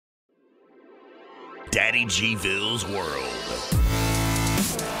DADDYGVILLE'S world.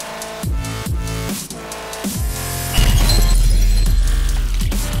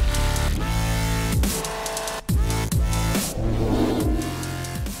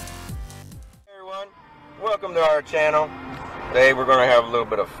 Welcome to our channel. Today we're going to have a little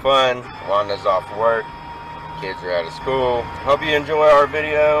bit of fun. Wanda's off work. Kids are out of school. Hope you enjoy our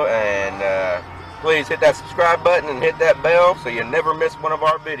video, and please hit that subscribe button and hit that bell so you never miss one of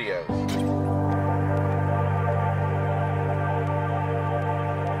our videos.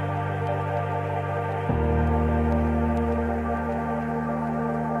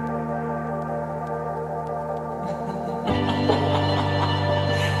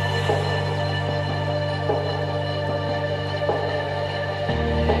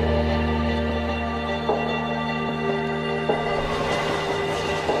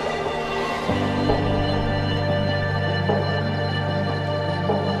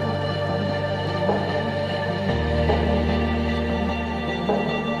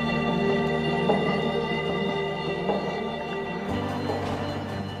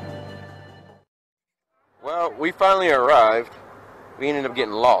 Well, we finally arrived. We ended up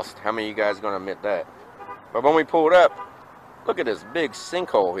getting lost. How many of you guys are going to admit that? But when we pulled up, look at this big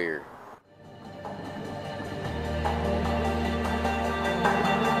sinkhole here.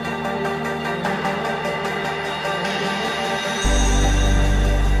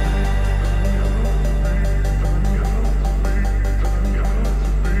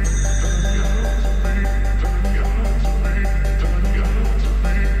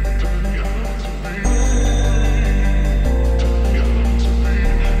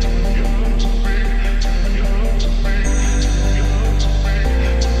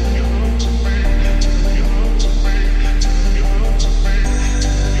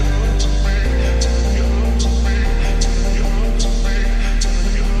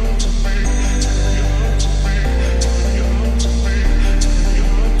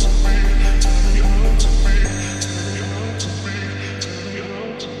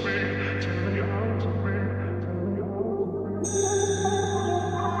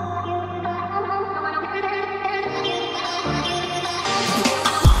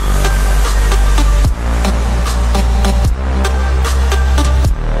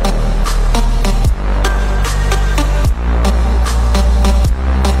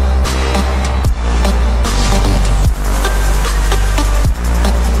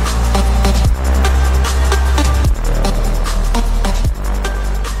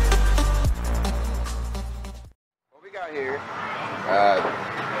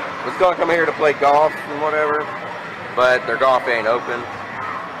 Was going to come here to play golf and whatever, but their golf ain't open.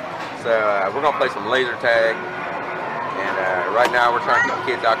 So we're going to play some laser tag. And right now we're trying to keep the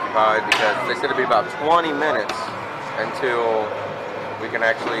kids occupied because they said it'll be about 20 minutes until we can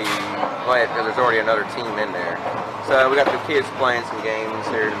actually play it, because there's already another team in there. So we got the kids playing some games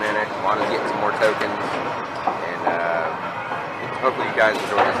here in a minute. Wanda's getting some more tokens. And hopefully you guys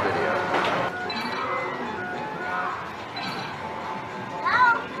enjoy this video.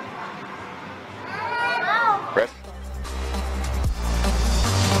 Press.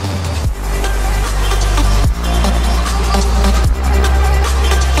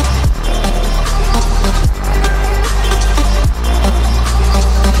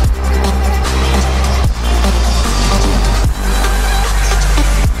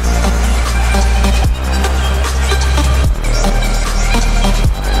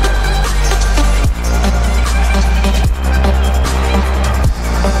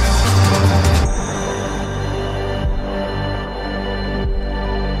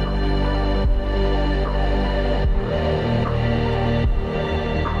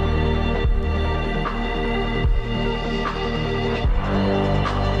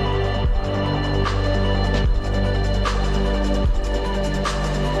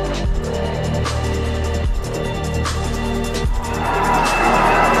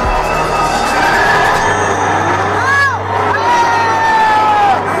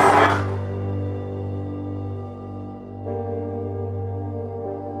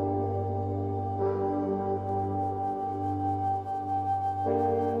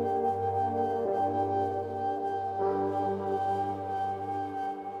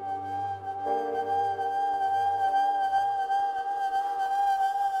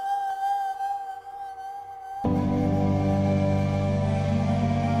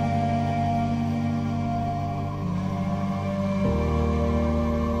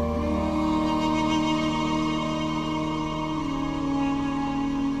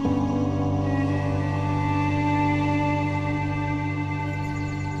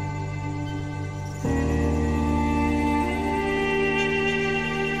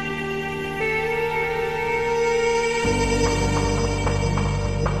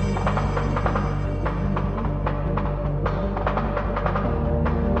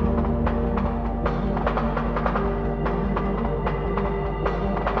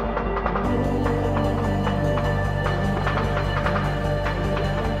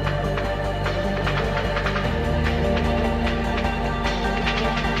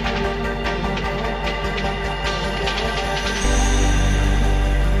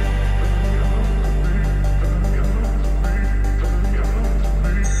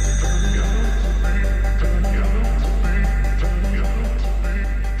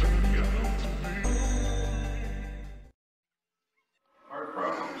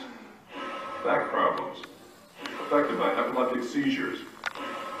 Back problems, affected by epileptic seizures,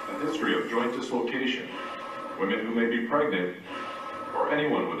 a history of joint dislocation, women who may be pregnant, or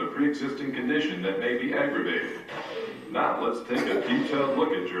anyone with a pre-existing condition that may be aggravated. Now let's take a detailed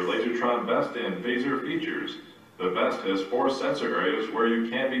look at your Lasertron vest and phaser features. The vest has 4 sensor areas where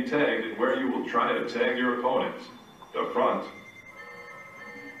you can be tagged and where you will try to tag your opponents. The front,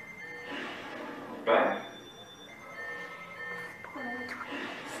 back,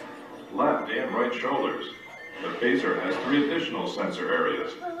 left and right shoulders. The phaser has 3 additional sensor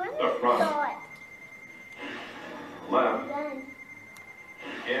areas. The front, left,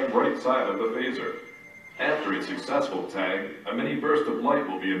 and right side of the phaser. After a successful tag, a mini burst of light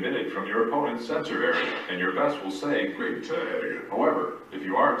will be emitted from your opponent's sensor area, and your vest will say, "Great tag." However, if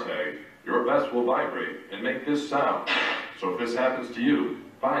you are tagged, your vest will vibrate and make this sound. So if this happens to you,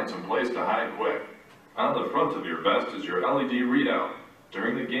 find some place to hide quick. On the front of your vest is your LED readout.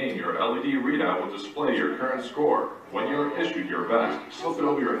 During the game, your LED readout will display your current score. When you are issued your vest, slip it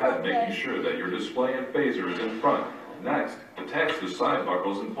over your head, making sure that your display and phaser is in front. Next, attach the side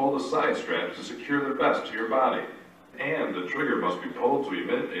buckles and pull the side straps to secure the vest to your body. And the trigger must be pulled to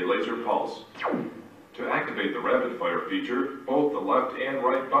emit a laser pulse. To activate the rapid fire feature, both the left and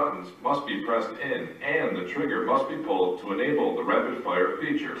right buttons must be pressed in, and the trigger must be pulled to enable the rapid fire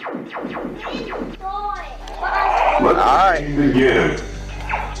feature. Let's begin.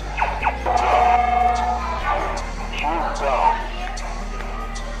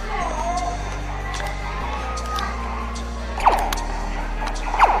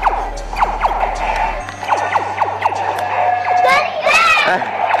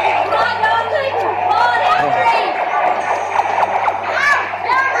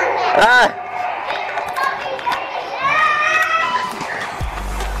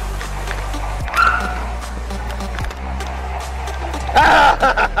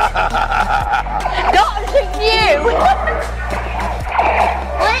 Don't shoot you!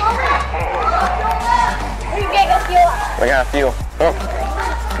 We can go fuel up. We got fuel. Oh.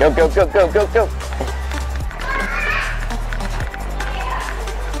 Go, go, go, go, go, go.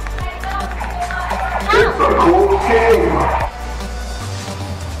 It's a cool game.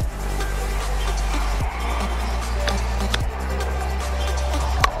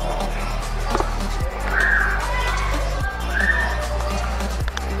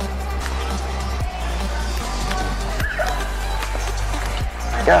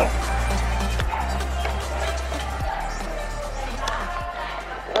 Go.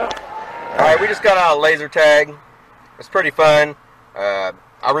 Alright, we just got out of laser tag. It's pretty fun.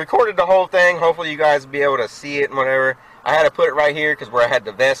 I recorded the whole thing. Hopefully you guys will be able to see it and whatever. I had to put it right here because where I had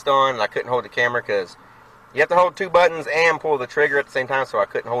the vest on and I couldn't hold the camera because you have to hold 2 buttons and pull the trigger at the same time, so I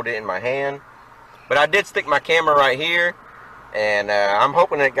couldn't hold it in my hand. But I did stick my camera right here, and I'm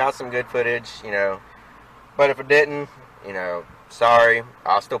hoping it got some good footage, you know. But if it didn't, you know, sorry,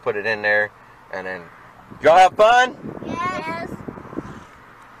 I'll still put it in there. And then, y'all have fun? Yes.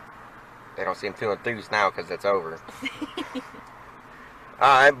 They don't seem too enthused now because it's over.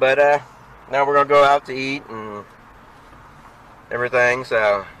 Alright, but now we're going to go out to eat and everything.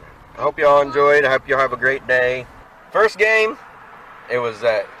 So, I hope y'all enjoyed. I hope y'all have a great day. First game, it was,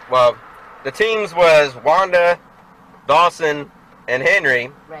 well, the teams was Wanda, Dawson, and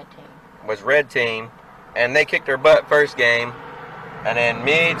Henry. Red team. Was red team. And they kicked their butt first game. And then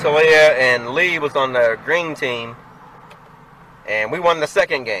me, Talia, and Lee was on the green team. And we won the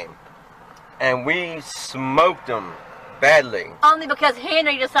second game. And we smoked them badly. Only because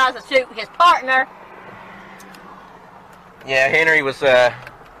Henry decides to shoot his partner. Yeah, Henry was,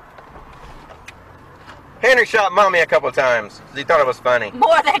 Henry shot Mommy a couple times. He thought it was funny.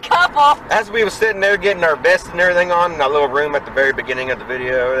 More than a couple. As we was sitting there getting our vest and everything on in that little room at the very beginning of the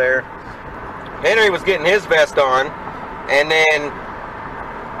video over there, Henry was getting his vest on, and then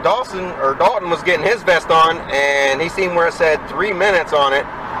Dalton was getting his vest on, and he seen where it said 3 minutes on it.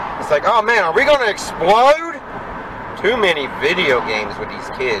 It's like, oh man, are we gonna explode? Too many video games with these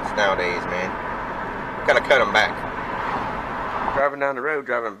kids nowadays, man. Gotta cut them back. driving down the road,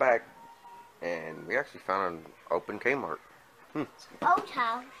 driving back, and we actually found an open Kmart. Old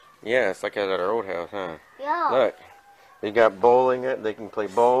house. Yeah, it's like at our old house, huh? Yeah. Look, they got bowling. They can play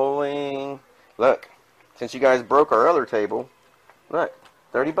bowling. Look, since you guys broke our other table, look,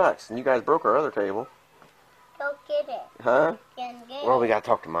 $30, and you guys broke our other table. Go get it. Huh? Get Well, we it. gotta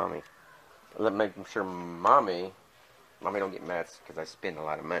talk to Mommy. Let make sure Mommy don't get mad because I spend a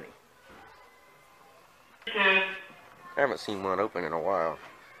lot of money. I haven't seen one open in a while,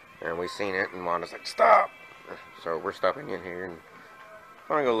 and we seen it, and Wanda's like, "Stop!" So we're stopping in here, and I'm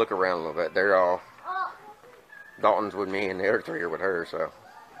gonna go look around a little bit. They're all Dalton's with me, and the other 3 are with her. So,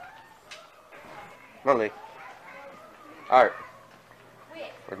 Mommy. All right.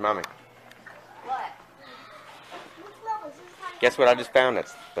 Where's Mommy? What? Guess what I just found?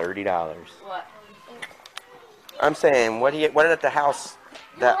 That's $30. What? I'm saying, what at the house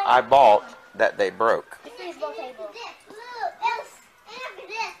that I bought that they broke? The baseball table.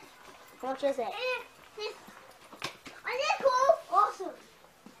 How much is it? Awesome.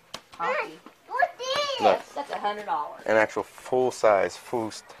 Hockey. What's this? Look, That's $100. an actual full-size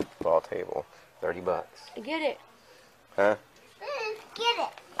foosball table, $30. Get it. Huh? Get it.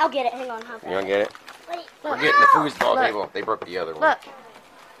 I'll get it. Hang on. You wanna get it? Wait. We're getting the foosball Look. table. They broke the other one. Look.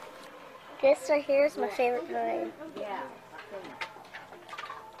 This right here is my favorite kind. Yeah.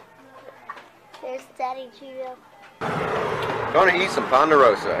 There's Daddy Gio. Gonna eat some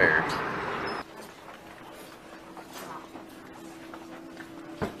Ponderosa here.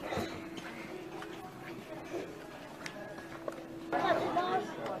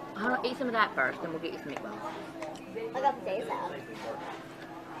 Eat some of that first, then we'll get you some meatballs. I got potato salad.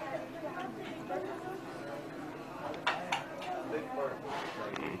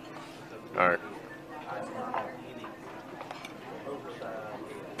 All right.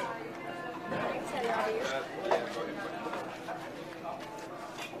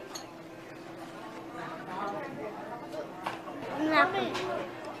 Nothing.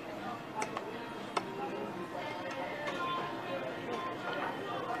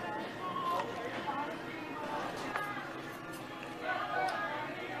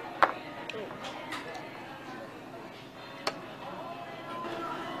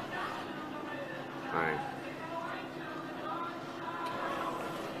 Alright.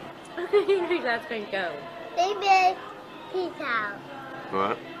 That's gonna go. David, peace out.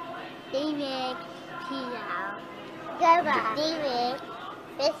 What? David, peace out. Goodbye. David,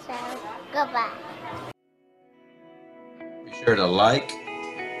 peace out. Goodbye. Be sure to like,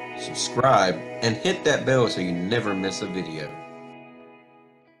 subscribe, and hit that bell so you never miss a video.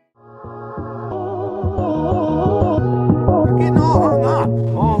 You're getting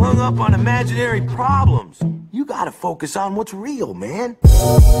all hung up on imaginary problems. You gotta focus on what's real, man.